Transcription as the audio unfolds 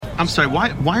I'm sorry, why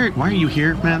are you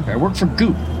here, man? I work for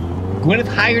Goop. Gwyneth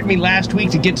hired me last week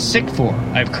to get sick for.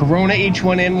 I have corona,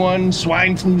 H1N1,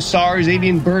 swine flu, SARS,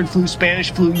 avian bird flu,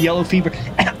 Spanish flu, yellow fever,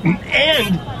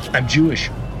 and I'm Jewish.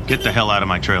 Get the hell out of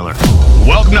my trailer.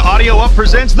 Welcome to Audio Up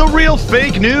presents The Real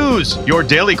Fake News, your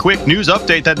daily quick news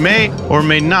update that may or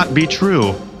may not be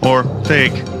true, or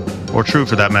fake, or true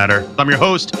for that matter. I'm your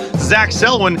host, Zach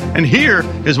Selwyn, and here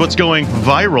is what's going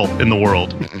viral in the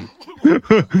world.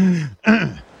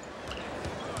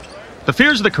 The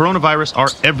fears of the coronavirus are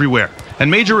everywhere,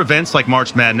 and major events like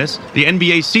March Madness, the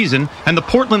NBA season, and the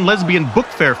Portland Lesbian Book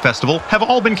Fair Festival have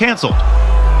all been canceled.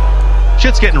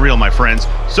 Shit's getting real, my friends.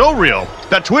 So real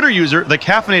that Twitter user The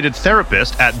Caffeinated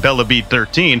Therapist at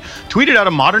BellaBeat13 tweeted out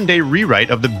a modern-day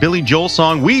rewrite of the Billy Joel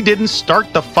song "We Didn't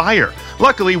Start the Fire."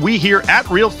 Luckily, we here at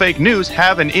Real Fake News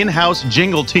have an in-house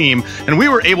jingle team, and we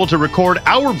were able to record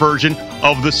our version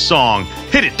of the song.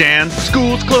 Hit it, Dan.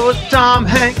 Schools closed, Tom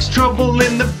Hanks, trouble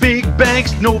in the big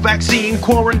banks, no vaccine,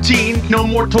 quarantine, no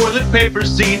more toilet paper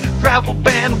scene, travel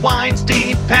ban,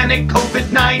 Weinstein, panic,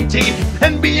 COVID-19,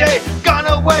 NBA gone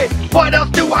away. What else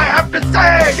do I have to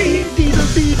say?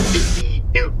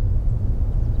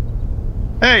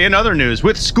 Hey, in other news,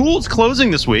 with schools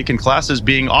closing this week and classes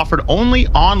being offered only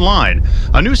online,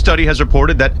 a new study has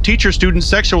reported that teacher-student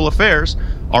sexual affairs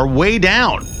are way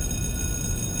down.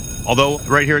 Although,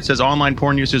 right here it says online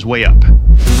porn use is way up.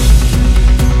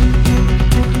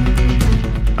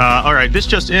 All right, this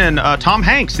just in. Tom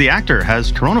Hanks, the actor,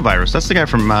 has coronavirus. That's the guy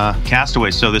from Castaway,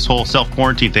 so this whole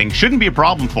self-quarantine thing shouldn't be a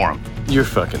problem for him. You're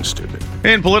fucking stupid.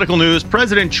 In political news,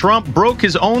 President Trump broke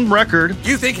his own record.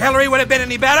 You think Hillary would have been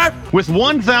any better? With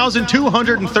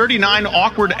 1,239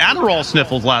 awkward Adderall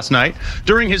sniffles last night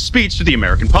during his speech to the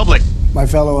American public. My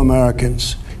fellow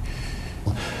Americans.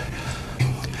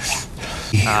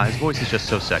 His voice is just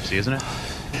so sexy, isn't it?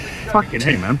 Fucking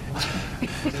hey, man.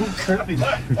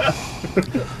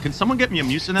 Can someone get me a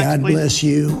Mucinex, God please? bless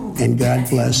you, and God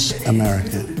bless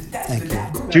America. Thank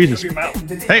you. Jesus.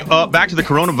 Hey, back to the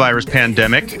coronavirus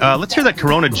pandemic. Let's hear that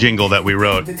Corona jingle that we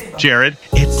wrote. Jared.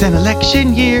 It's an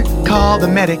election year. Call the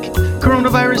medic.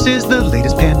 Coronavirus is the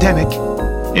latest pandemic.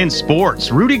 In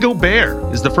sports, Rudy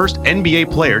Gobert is the first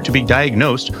NBA player to be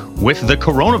diagnosed with the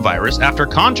coronavirus after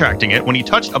contracting it when he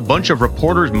touched a bunch of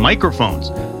reporters'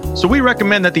 microphones. So we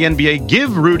recommend that the NBA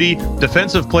give Rudy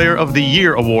Defensive Player of the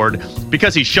Year award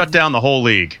because he shut down the whole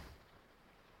league.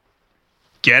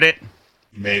 Get it?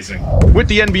 Amazing. With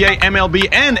the NBA, MLB,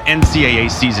 and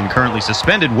NCAA season currently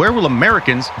suspended, where will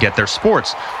Americans get their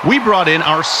sports? We brought in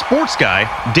our sports guy,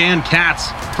 Dan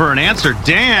Katz, for an answer.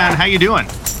 Dan, how you doing?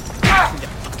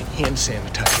 Hand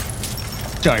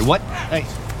sanitizer. Sorry, what? Hey.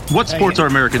 What sports are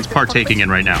Americans partaking in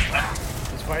right now?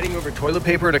 Is fighting over toilet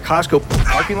paper at a Costco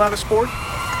parking lot a sport?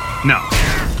 No.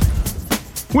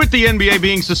 With the NBA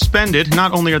being suspended,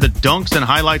 not only are the dunks and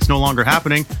highlights no longer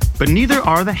happening, but neither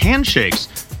are the handshakes.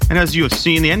 And as you have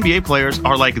seen, the NBA players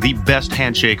are like the best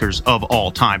handshakers of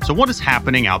all time. So what is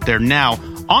happening out there now?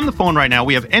 On the phone right now,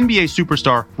 we have NBA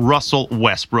superstar Russell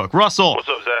Westbrook. Russell, what's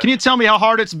up, Zach? Can you tell me how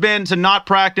hard it's been to not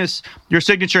practice your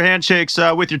signature handshakes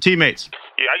with your teammates?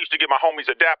 Yeah, I used to give my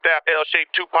homies a dap, L-shape,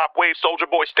 two-pop, wave, soldier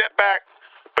boy, step back.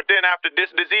 But then after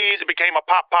this disease, it became a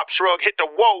pop-pop shrug, hit the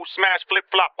whoa, smash,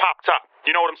 flip-flop, pop-top.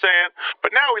 You know what I'm saying?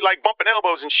 But now we like bumping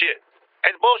elbows and shit.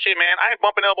 It's bullshit, man. I ain't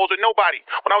bumping elbows with nobody.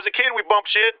 When I was a kid, we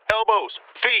bumped shit, elbows,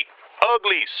 feet,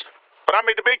 uglies. But I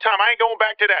made the big time. I ain't going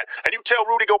back to that. And you tell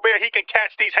Rudy Gobert he can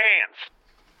catch these hands.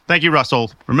 Thank you,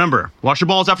 Russell. Remember, wash your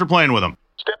balls after playing with them.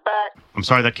 Step back. I'm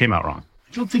sorry that came out wrong.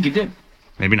 I don't think you did.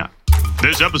 Maybe not.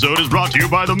 This episode is brought to you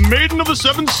by the Maiden of the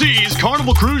Seven Seas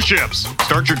Carnival Cruise Ships.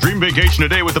 Start your dream vacation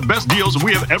today with the best deals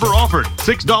we have ever offered.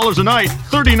 $6 a night,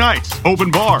 30 nights,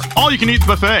 open bar, all-you-can-eat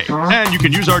buffet. And you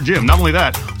can use our gym. Not only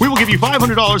that, we will give you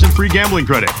 $500 in free gambling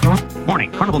credit.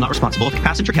 Warning, Carnival not responsible if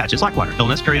passenger catches blackwater,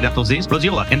 illness, periodontal disease,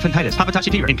 roseola, infantilitis,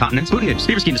 hepatitis fever, incontinence, booty itch,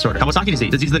 fever skin disorder, Kawasaki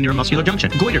disease, disease of the neuromuscular junction,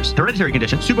 goiters, hereditary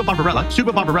condition, suprabarbarella,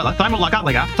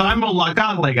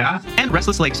 thymolagalega, and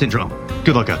restless leg syndrome.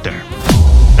 Good luck out there.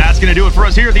 That's going to do it for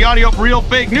us here at the Audio Real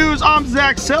Fake News. I'm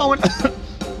Zach Selwyn,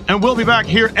 and we'll be back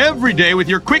here every day with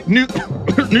your quick news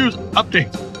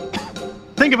updates.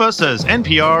 Think of us as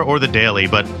NPR or The Daily,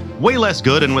 but way less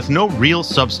good and with no real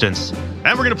substance.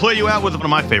 And we're going to play you out with one of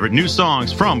my favorite new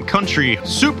songs from country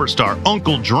superstar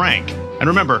Uncle Drank. And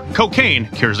remember, cocaine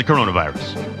cures the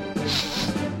coronavirus.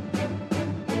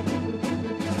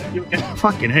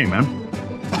 Fucking hey, man.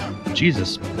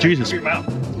 Jesus.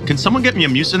 Can someone get me a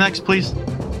Mucinex, please?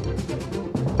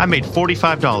 I made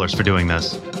 $45 for doing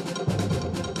this.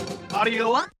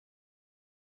 Audio up.